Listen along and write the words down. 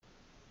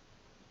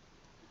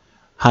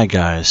Hi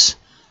guys,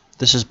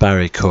 this is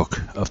Barry Cook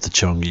of the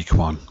Chong Geek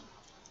One.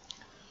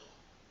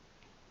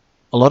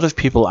 A lot of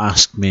people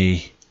ask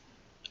me,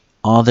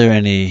 are there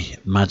any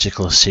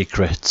magical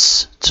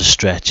secrets to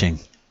stretching?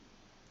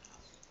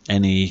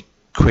 Any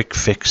quick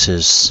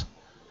fixes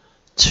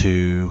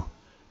to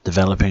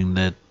developing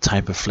the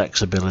type of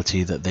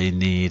flexibility that they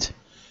need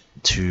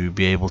to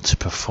be able to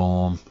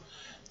perform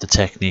the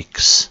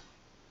techniques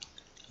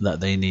that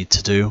they need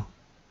to do,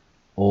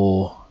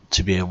 or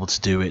to be able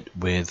to do it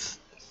with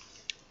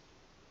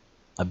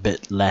a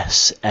bit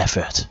less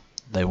effort?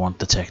 They want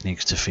the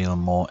techniques to feel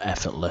more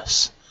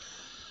effortless.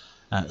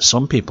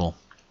 Some people,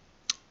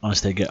 as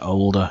they get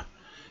older,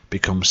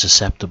 become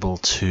susceptible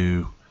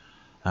to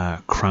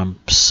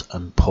cramps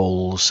and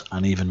pulls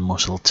and even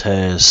muscle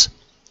tears,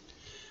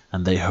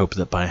 and they hope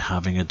that by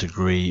having a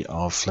degree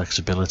of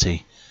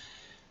flexibility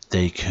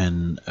they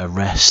can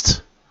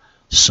arrest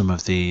some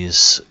of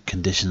these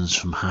conditions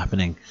from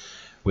happening,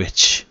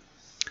 which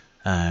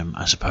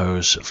I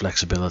suppose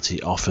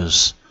flexibility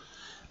offers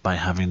by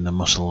having the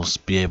muscles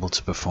be able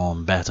to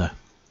perform better.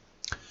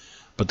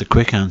 But the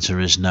quick answer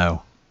is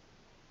no.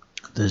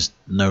 There's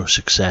no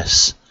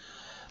success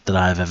that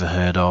I've ever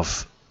heard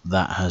of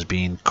that has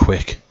been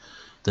quick.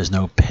 There's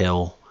no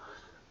pill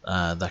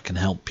that can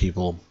help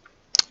people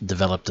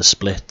develop the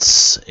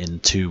splits in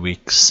 2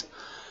 weeks.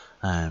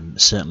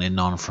 Certainly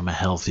none from a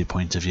healthy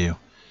point of view.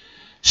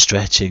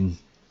 Stretching,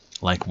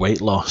 like weight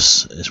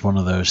loss, is one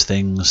of those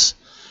things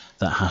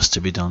that has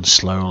to be done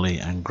slowly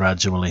and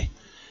gradually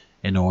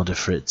in order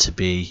for it to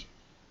be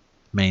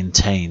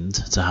maintained,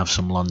 to have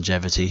some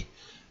longevity,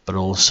 but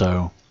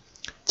also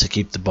to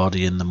keep the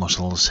body and the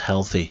muscles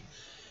healthy,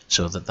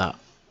 so that that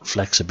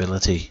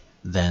flexibility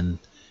then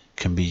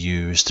can be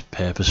used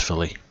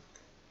purposefully.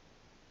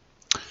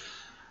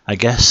 I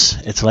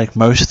guess it's like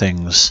most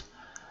things.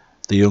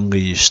 The younger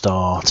you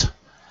start,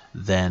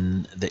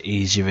 then the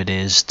easier it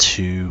is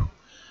to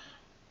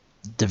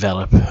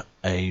develop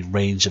a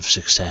range of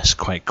success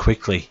quite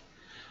quickly,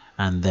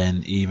 and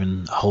then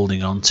even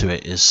holding on to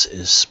it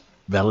is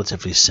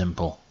relatively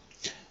simple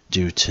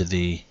due to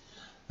the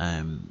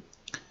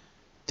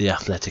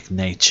athletic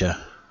nature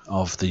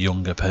of the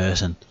younger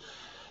person.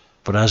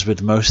 But as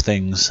with most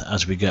things,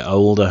 as we get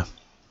older,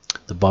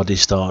 the body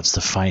starts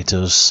to fight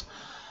us,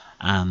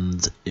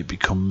 and it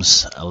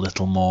becomes a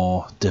little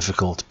more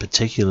difficult,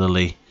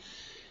 particularly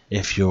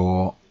if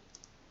you're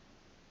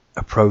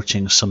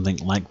approaching something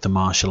like the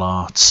martial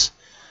arts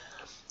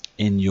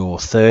in your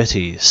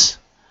 30s.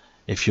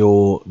 If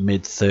you're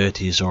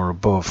mid-30s or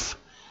above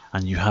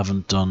and you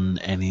haven't done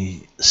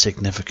any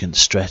significant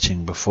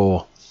stretching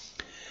before,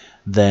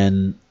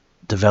 then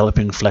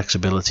developing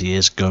flexibility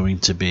is going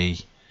to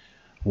be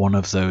one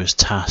of those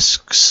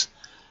tasks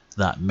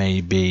that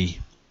may be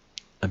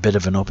a bit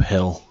of an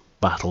uphill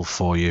battle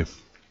for you.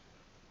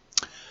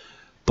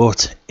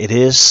 But it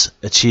is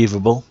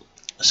achievable,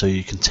 so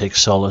you can take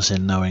solace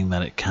in knowing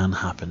that it can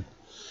happen.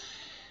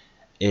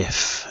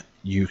 If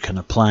you can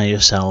apply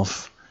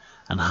yourself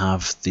and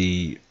have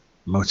the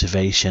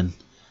motivation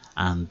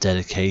and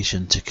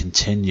dedication to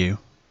continue,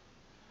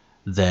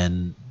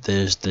 then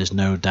there's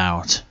no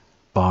doubt,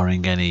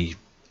 barring any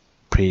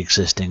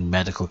pre-existing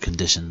medical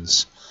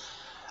conditions,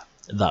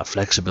 that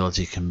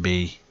flexibility can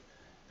be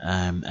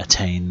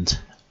attained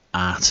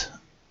at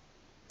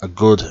a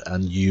good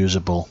and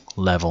usable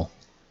level.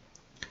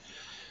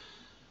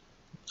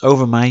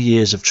 Over my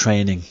years of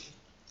training,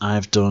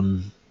 I've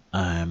done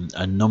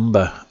a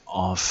number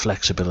of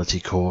flexibility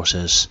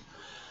courses.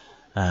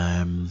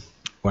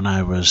 When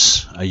I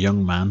was a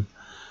young man,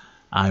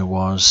 I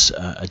was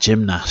a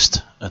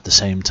gymnast at the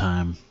same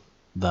time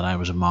that I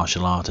was a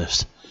martial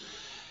artist.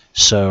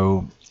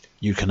 So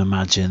you can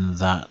imagine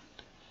that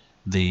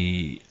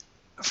the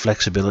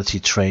flexibility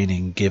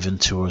training given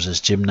to us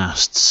as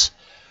gymnasts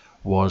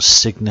was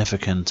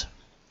significant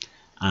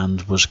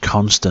and was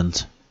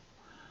constant.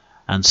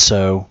 And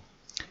so,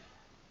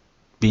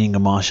 being a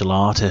martial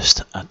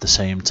artist at the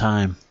same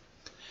time,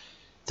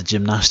 the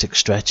gymnastic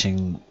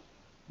stretching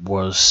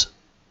was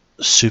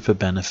super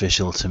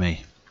beneficial to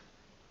me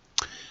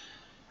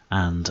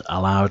and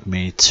allowed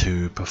me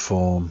to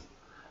perform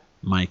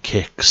my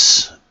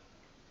kicks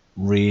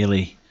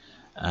really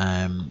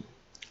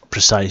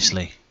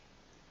precisely,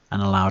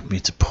 and allowed me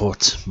to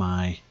put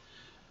my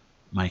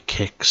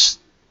kicks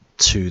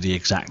to the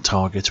exact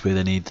target where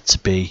they needed to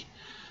be,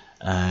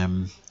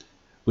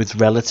 with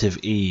relative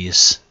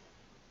ease,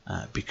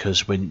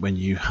 because when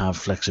you have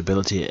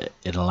flexibility,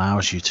 it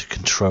allows you to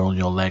control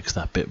your legs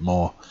that bit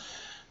more.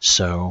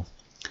 So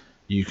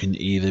you can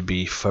either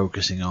be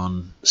focusing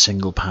on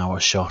single power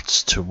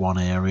shots to one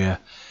area,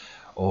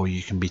 or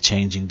you can be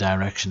changing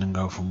direction and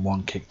go from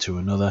one kick to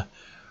another,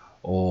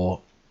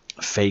 or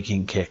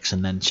faking kicks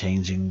and then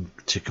changing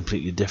to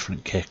completely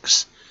different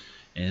kicks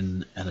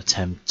in an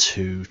attempt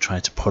to try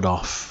to put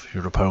off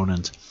your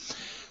opponent.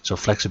 So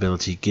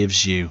flexibility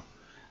gives you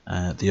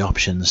the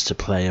options to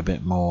play a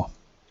bit more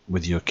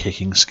with your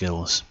kicking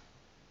skills.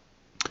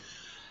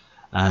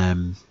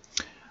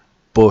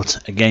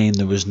 But again,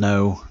 there was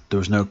no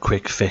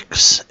quick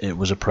fix. It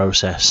was a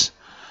process.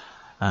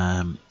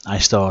 I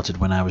started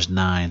when I was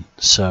 9,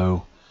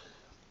 so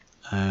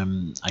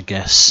I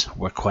guess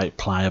we're quite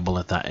pliable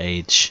at that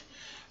age.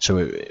 So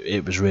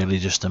it was really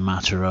just a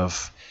matter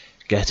of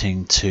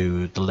getting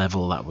to the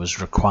level that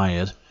was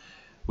required,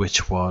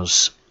 which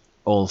was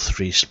all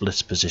 3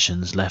 splits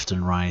positions, left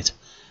and right,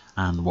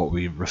 and what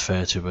we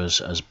refer to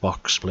as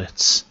box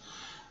splits,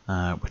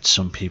 which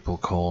some people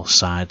call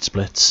side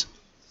splits.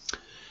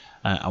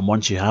 And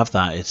once you have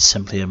that, it's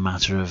simply a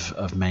matter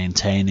of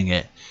maintaining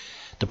it.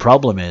 The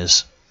problem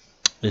is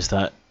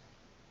that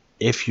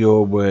if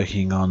you're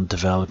working on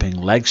developing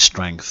leg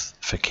strength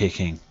for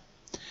kicking,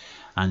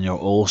 and you're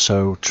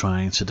also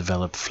trying to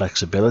develop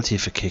flexibility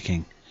for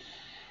kicking,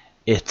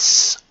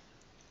 it's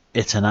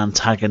an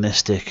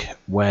antagonistic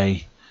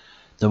way.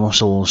 The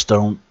muscles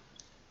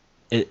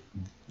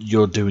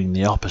you're doing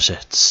the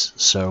opposites.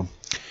 So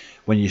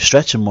when you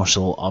stretch a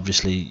muscle,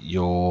 obviously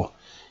you're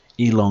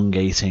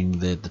elongating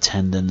the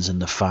tendons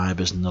and the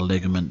fibers and the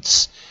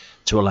ligaments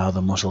to allow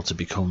the muscle to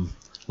become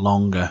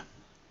longer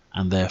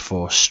and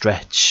therefore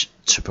stretch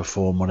to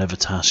perform whatever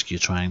task you're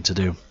trying to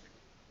do.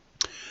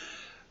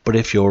 But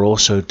if you're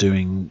also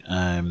doing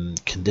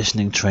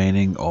conditioning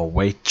training or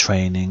weight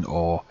training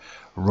or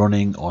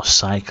running or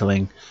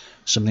cycling,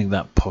 something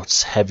that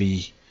puts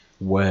heavy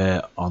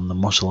wear on the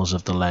muscles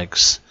of the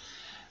legs,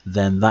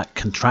 then that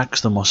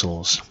contracts the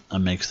muscles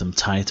and makes them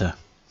tighter.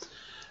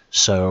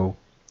 So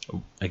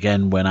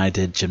again, when I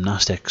did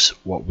gymnastics,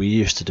 what we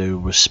used to do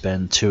was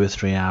spend 2 or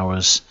 3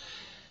 hours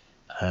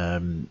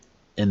in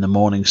the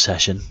morning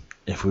session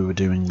if we were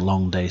doing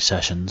long day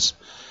sessions,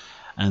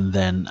 and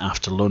then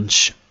after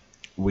lunch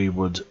we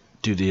would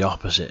do the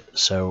opposite.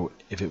 So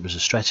if it was a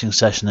stretching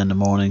session in the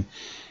morning,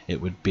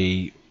 it would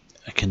be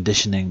a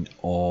conditioning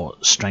or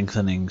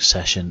strengthening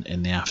session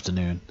in the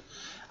afternoon,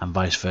 and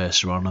vice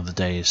versa on other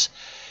days.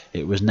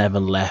 It was never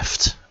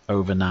left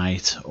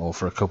overnight or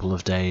for a couple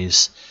of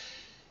days.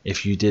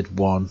 If you did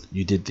one,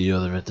 you did the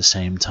other at the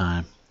same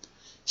time,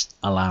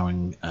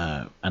 allowing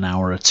an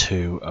hour or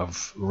 2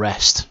 of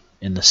rest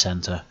in the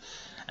center,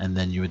 and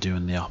then you were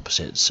doing the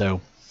opposite.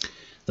 So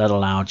that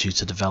allowed you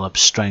to develop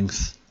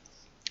strength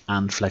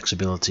and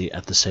flexibility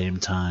at the same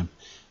time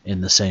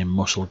in the same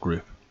muscle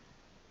group.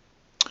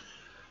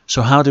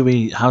 So how do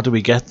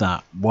we get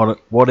that?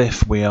 What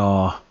if we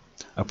are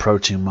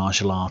approaching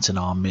martial arts in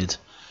our mid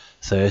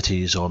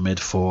 30s or mid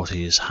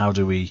 40s? How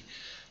do we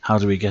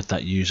get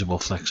that usable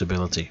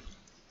flexibility?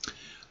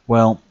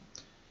 Well,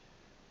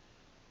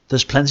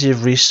 there's plenty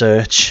of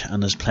research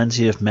and there's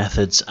plenty of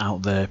methods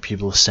out there,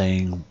 people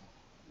saying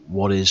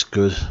what is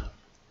good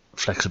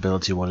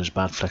flexibility, what is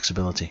bad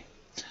flexibility,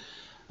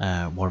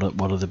 what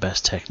are the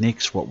best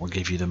techniques, what will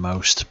give you the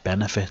most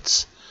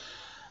benefits,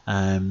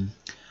 and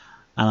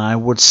I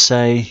would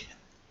say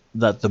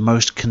that the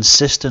most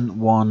consistent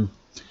one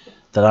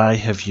that I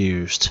have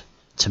used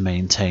to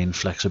maintain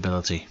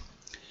flexibility,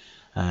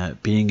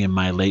 being in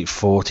my late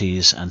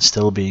 40s and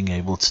still being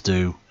able to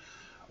do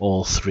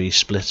all 3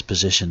 split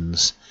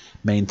positions,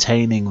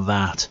 maintaining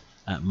that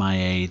at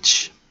my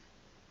age,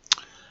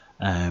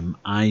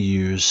 I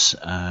use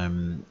a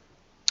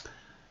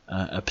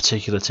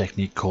particular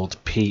technique called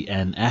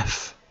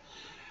PNF.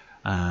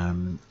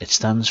 It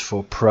stands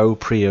for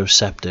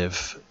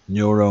proprioceptive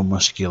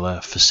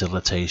neuromuscular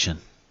facilitation.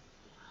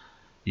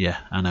 Yeah,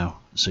 I know.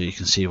 So you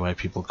can see why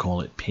people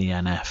call it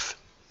PNF.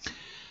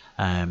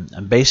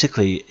 And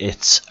basically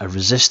it's a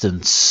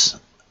resistance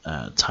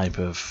type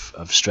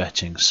of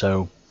stretching.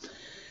 So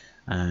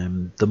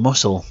the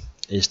muscle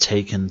is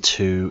taken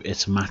to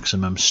its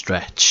maximum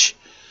stretch.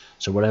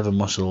 So whatever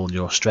muscle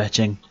you're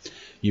stretching,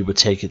 you would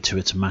take it to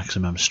its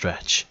maximum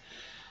stretch.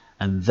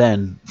 And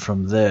then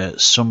from there,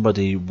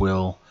 somebody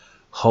will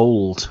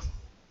hold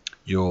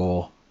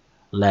your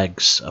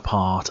legs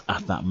apart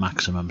at that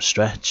maximum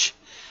stretch.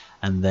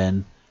 And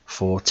then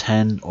for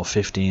 10 or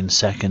 15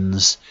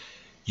 seconds,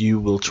 you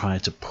will try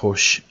to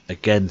push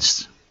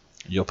against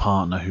your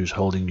partner who's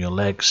holding your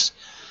legs,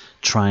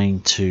 trying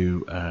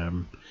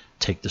to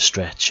take the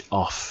stretch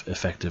off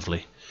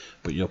effectively.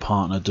 But your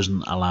partner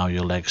doesn't allow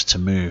your legs to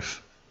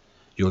move.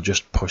 You're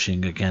just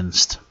pushing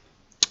against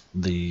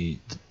the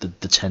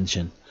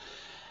tension.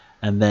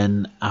 And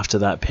then after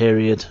that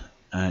period,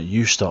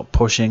 you stop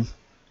pushing,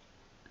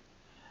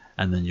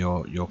 and then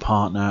your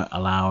partner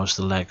allows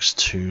the legs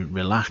to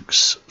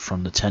relax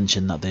from the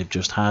tension that they've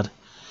just had.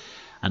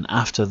 And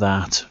after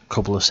that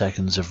couple of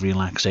seconds of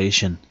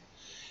relaxation,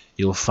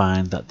 you'll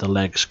find that the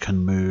legs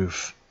can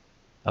move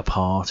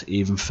apart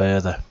even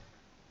further.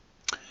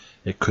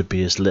 It could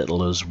be as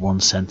little as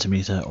 1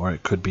 centimeter, or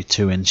it could be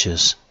 2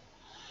 inches.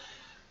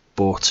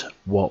 But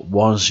what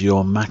was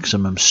your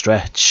maximum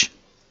stretch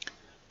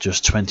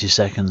just 20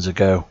 seconds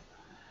ago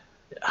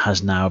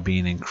has now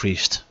been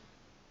increased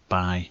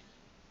by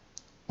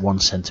 1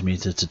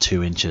 centimeter to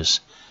 2 inches.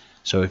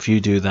 So if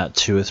you do that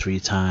 2 or 3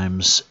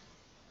 times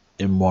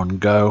in one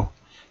go,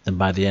 then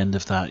by the end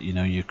of that,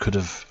 you could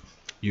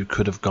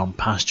have gone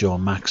past your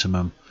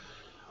maximum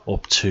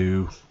up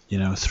to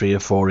 3 or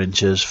 4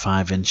 inches,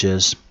 5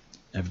 inches.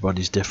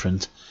 Everybody's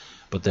different,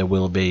 but there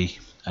will be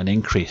an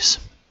increase.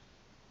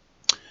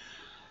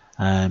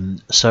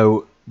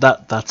 So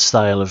that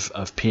style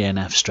of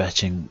PNF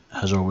stretching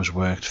has always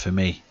worked for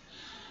me.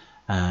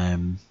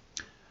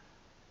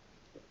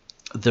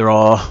 There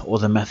are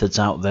other methods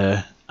out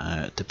there,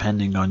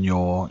 depending on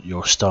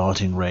your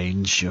starting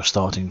range, your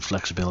starting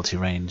flexibility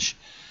range.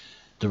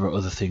 There are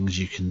other things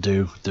you can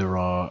do. There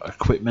are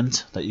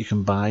equipment that you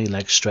can buy,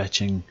 like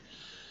stretching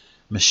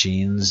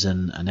machines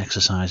and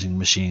exercising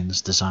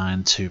machines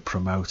designed to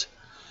promote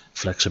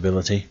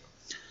flexibility.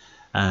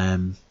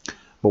 But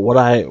what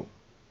I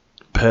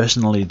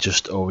personally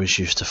just always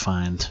used to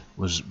find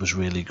was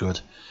really good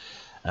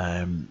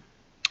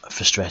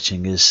for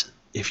stretching is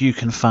if you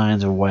can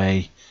find a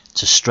way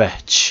to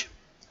stretch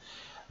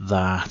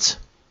that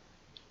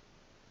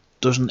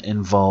doesn't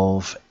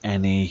involve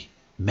any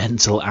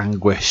mental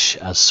anguish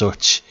as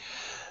such.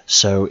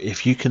 So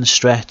if you can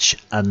stretch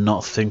and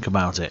not think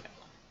about it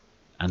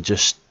and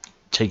just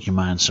take your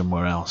mind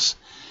somewhere else,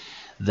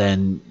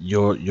 then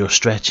your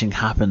stretching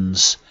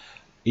happens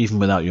even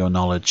without your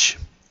knowledge,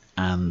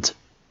 and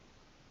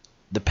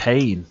the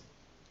pain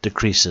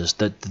decreases,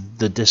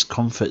 the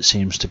discomfort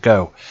seems to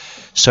go.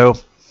 So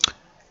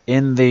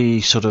in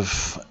the sort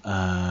of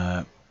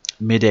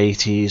mid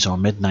 80s or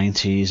mid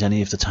 90s,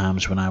 any of the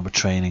times when I was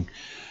training,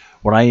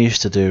 what I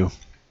used to do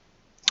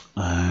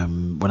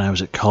when I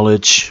was at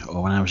college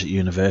or when I was at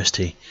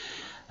university,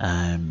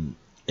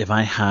 if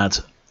I had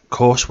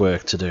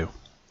coursework to do,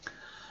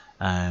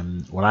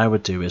 what I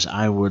would do is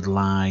I would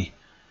lie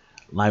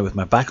with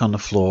my back on the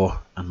floor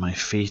and my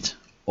feet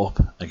up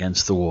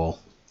against the wall,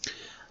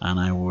 and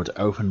I would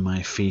open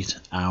my feet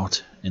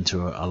out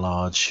into a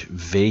large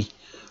V,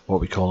 what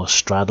we call a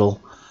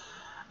straddle,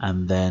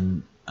 and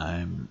then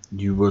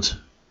you would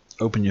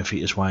open your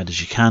feet as wide as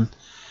you can,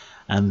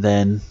 and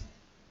then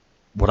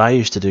what I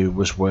used to do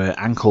was wear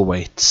ankle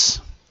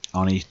weights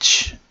on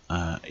each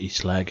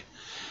leg,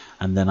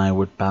 and then I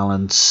would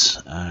balance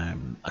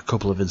a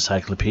couple of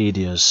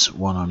encyclopedias,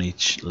 one on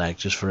each leg,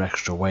 just for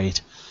extra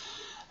weight.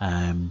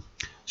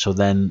 So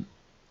then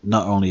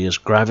not only is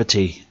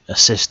gravity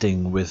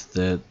assisting with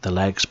the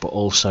legs, but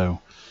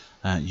also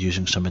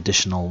using some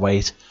additional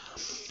weight.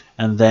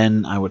 And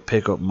then I would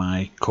pick up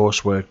my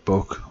coursework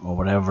book or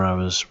whatever I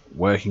was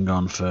working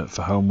on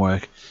for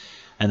homework,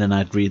 and then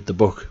I'd read the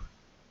book,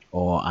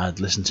 or I'd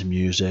listen to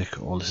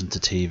music or listen to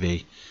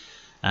TV.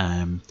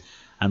 And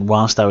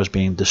whilst I was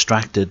being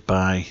distracted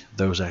by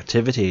those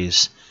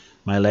activities,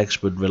 my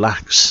legs would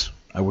relax.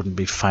 I wouldn't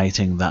be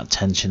fighting that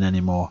tension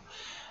anymore,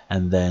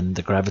 and then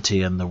the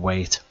gravity and the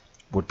weight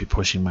would be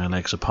pushing my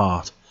legs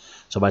apart.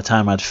 So by the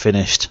time I'd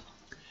finished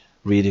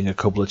reading a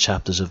couple of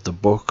chapters of the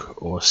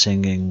book or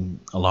singing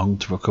along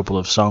to a couple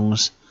of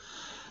songs,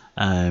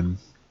 when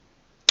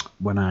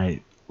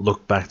I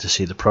looked back to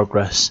see the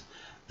progress,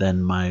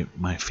 then my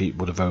feet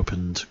would have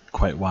opened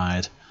quite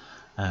wide,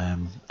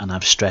 and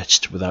I've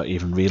stretched without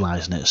even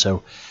realizing it.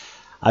 So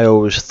I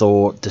always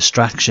thought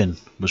distraction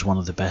was one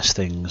of the best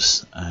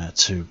things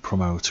to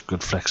promote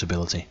good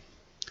flexibility.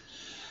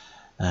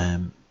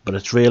 But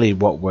it's really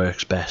what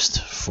works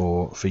best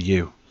for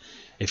you.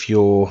 If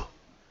you're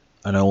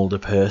an older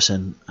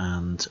person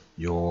and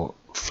your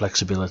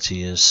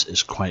flexibility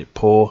is quite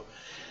poor,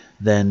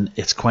 then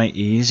it's quite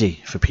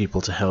easy for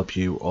people to help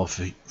you, or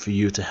for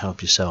you to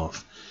help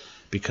yourself,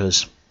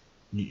 because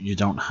you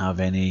don't have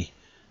any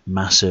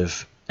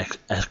massive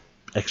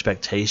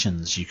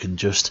expectations. You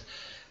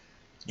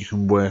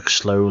can work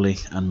slowly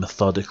and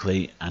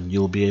methodically, and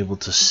you'll be able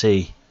to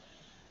see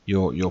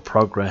your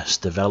progress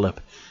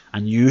develop,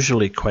 and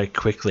usually quite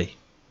quickly.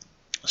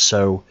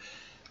 So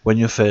when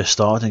you're first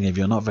starting, if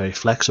you're not very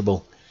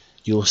flexible,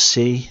 you'll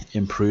see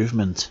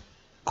improvement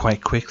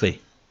quite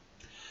quickly.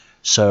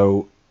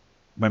 So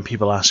when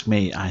people ask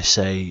me, I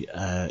say,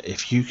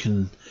 if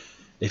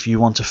you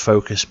want to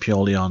focus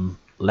purely on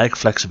leg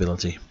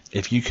flexibility,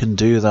 if you can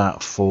do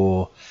that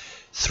for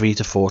 3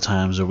 to 4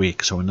 times a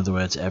week, so in other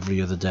words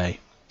every other day,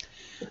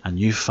 and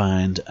you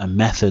find a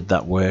method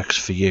that works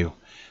for you,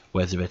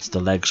 whether it's the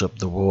legs up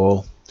the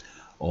wall,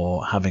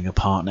 or having a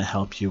partner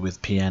help you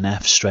with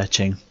PNF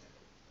stretching,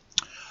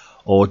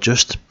 or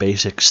just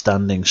basic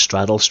standing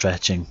straddle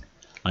stretching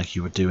like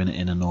you would do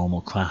in a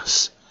normal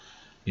class,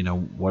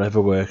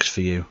 whatever works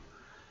for you,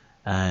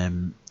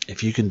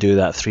 if you can do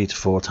that 3 to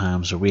 4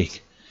 times a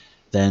week,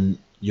 then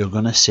you're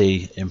going to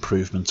see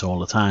improvement all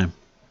the time.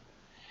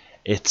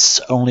 It's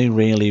only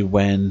really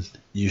when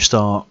you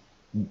start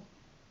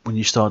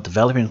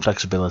developing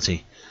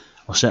flexibility,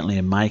 or certainly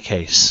in my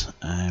case,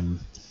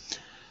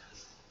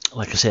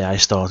 like I say, I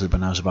started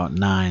when I was about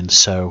 9,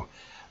 so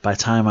by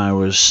the time I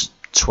was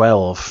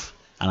 12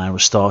 and I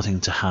was starting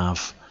to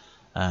have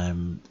a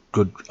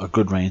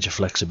good range of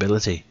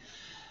flexibility,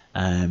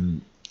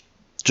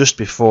 just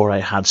before I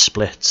had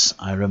splits,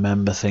 I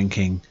remember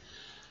thinking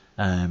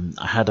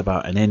I had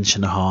about 1.5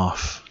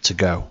 inches to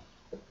go,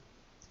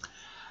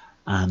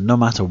 and no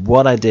matter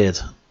what I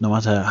did, no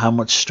matter how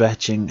much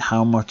stretching,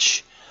 how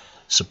much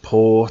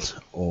support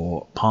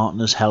or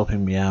partners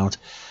helping me out,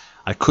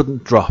 I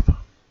couldn't drop.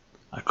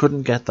 I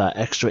couldn't get that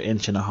extra 1.5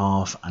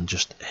 inches and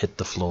just hit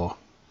the floor.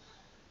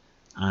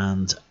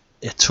 And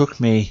it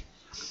took me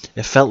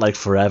It felt like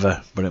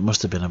forever, but it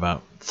must have been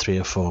about 3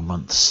 or 4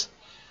 months.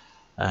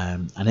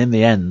 And in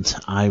the end,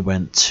 I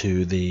went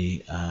to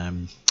the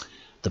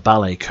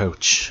ballet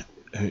coach.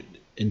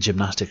 In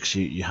gymnastics,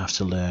 you have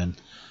to learn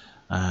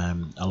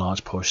a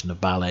large portion of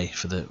ballet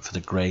for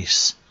the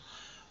grace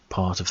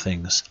part of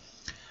things.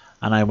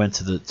 And I went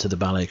to the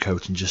ballet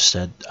coach and just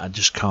said, I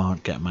just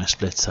can't get my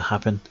splits to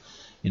happen.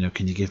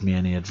 Can you give me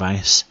any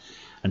advice?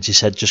 And she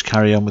said, just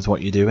carry on with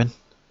what you're doing,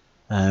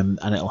 and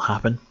it'll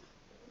happen.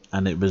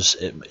 And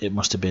it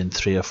must have been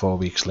 3 or 4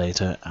 weeks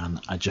later, and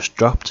I just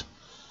dropped.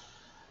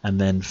 And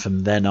then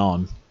from then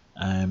on,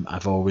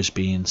 I've always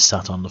been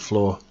sat on the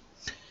floor.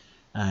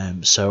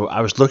 So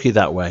I was lucky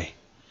that way.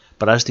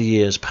 But as the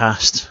years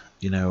passed,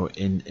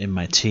 in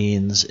my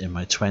teens, in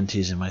my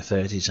 20s, in my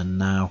 30s, and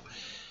now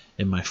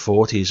in my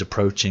 40s,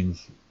 approaching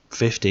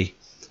 50,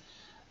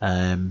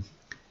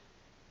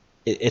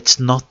 it's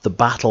not the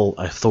battle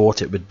I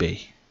thought it would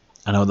be.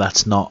 I know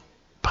that's not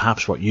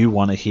perhaps what you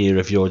want to hear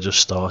if you're just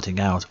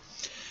starting out,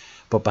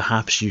 but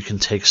perhaps you can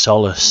take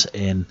solace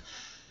in,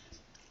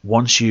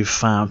 once you've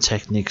found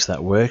techniques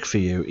that work for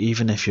you,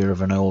 even if you're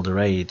of an older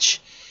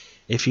age,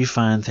 if you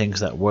find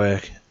things that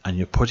work and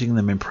you're putting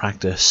them in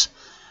practice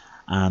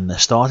and they're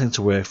starting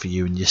to work for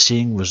you and you're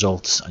seeing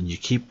results and you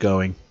keep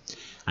going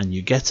and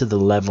you get to the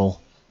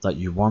level that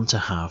you want to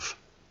have,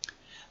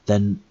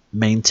 then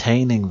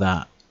maintaining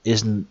that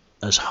isn't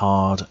as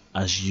hard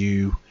as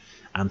you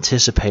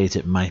anticipate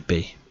it might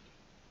be.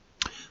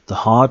 The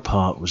hard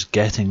part was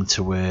getting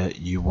to where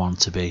you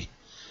want to be.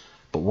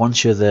 But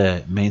once you're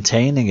there,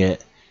 maintaining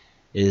it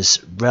is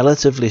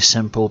relatively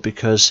simple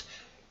because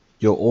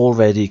you're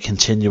already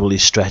continually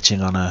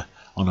stretching on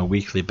a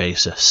weekly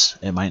basis.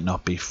 It might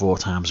not be 4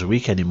 times a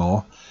week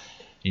anymore.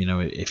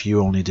 If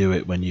you only do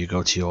it when you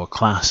go to your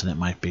class, and it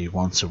might be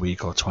once a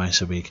week or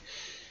twice a week,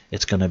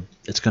 it's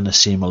gonna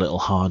seem a little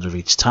harder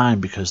each time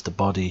because the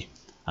body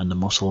and the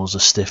muscles are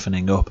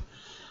stiffening up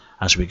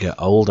as we get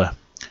older.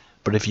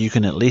 But if you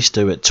can at least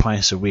do it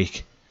twice a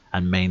week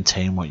and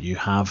maintain what you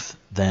have,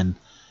 then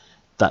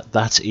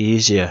that's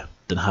easier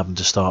than having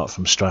to start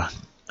from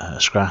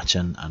scratch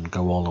and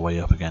go all the way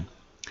up again.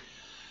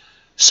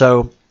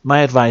 So my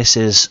advice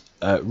is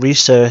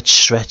research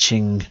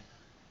stretching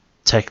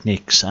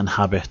techniques and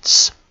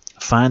habits.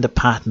 Find a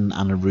pattern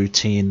and a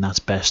routine that's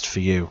best for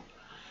you,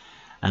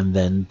 and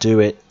then do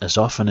it as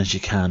often as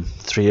you can,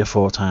 3 or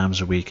 4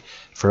 times a week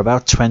for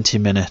about 20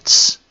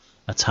 minutes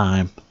a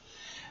time.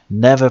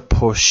 Never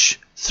push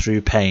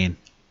through pain.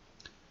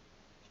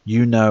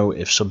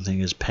 If something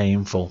is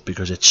painful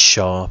because it's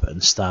sharp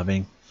and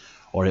stabbing,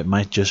 or it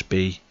might just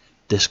be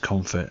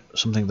discomfort,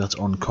 something that's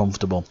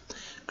uncomfortable,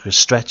 because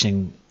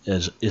stretching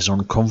is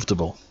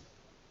uncomfortable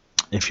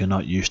if you're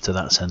not used to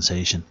that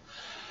sensation.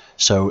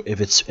 So if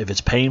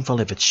it's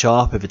painful, if it's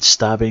sharp, if it's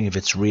stabbing, if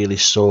it's really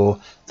sore,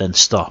 then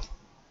stop,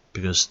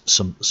 because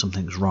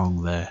something's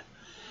wrong there.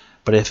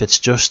 But if it's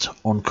just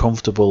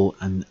uncomfortable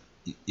and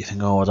you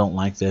think, oh, I don't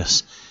like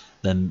this,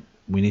 then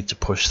we need to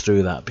push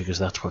through that, because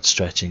that's what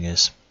stretching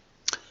is.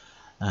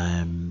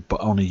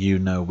 But only you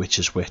know which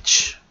is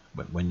which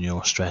when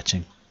you're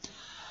stretching.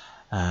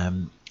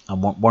 And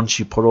once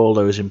you put all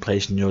those in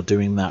place and you're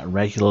doing that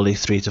regularly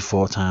 3 to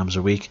 4 times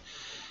a week,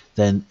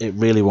 then it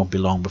really won't be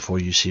long before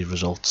you see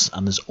results.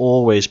 And there's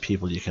always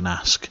people you can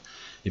ask.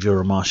 If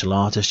you're a martial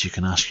artist, you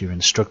can ask your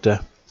instructor.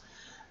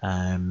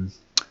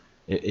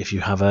 If you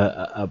have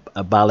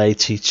a ballet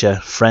teacher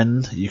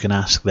friend, you can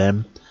ask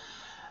them.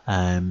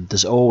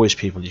 There's always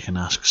people you can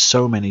ask.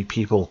 So many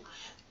people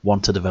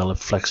want to develop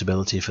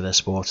flexibility for their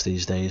sports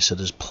these days, so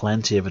there's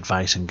plenty of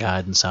advice and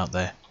guidance out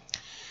there.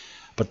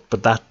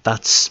 But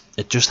that's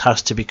it. Just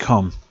has to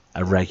become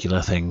a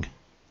regular thing,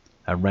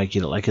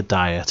 like a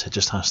diet. It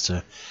just has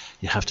to.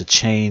 You have to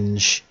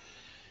change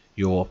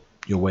your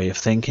way of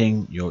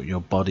thinking,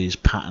 your body's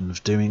pattern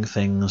of doing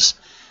things,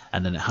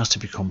 and then it has to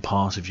become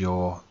part of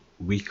your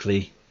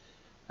weekly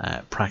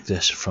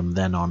practice from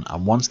then on.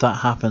 And once that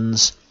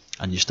happens,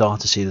 and you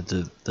start to see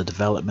the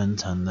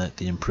development and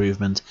the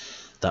improvement,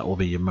 that will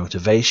be your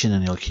motivation,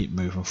 and you'll keep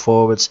moving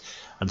forwards,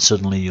 and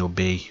suddenly you'll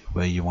be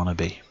where you want to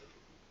be.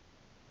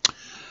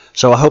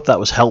 So I hope that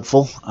was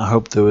helpful. I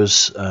hope there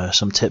was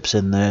some tips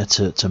in there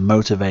to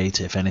motivate,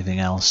 if anything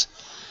else,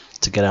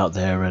 to get out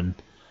there and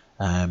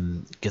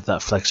get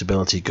that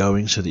flexibility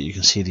going, so that you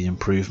can see the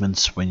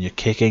improvements when you're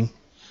kicking,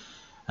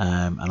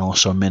 and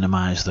also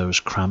minimize those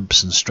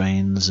cramps and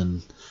strains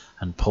and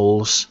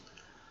pulls.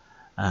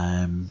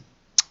 And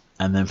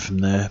then from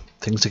there,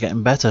 things are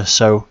getting better.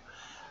 So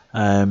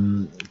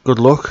good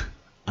luck,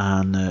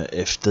 and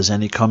if there's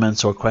any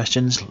comments or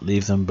questions,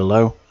 leave them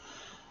below,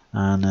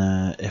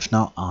 and if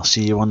not, I'll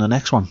see you on the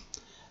next one.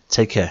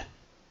 Take care.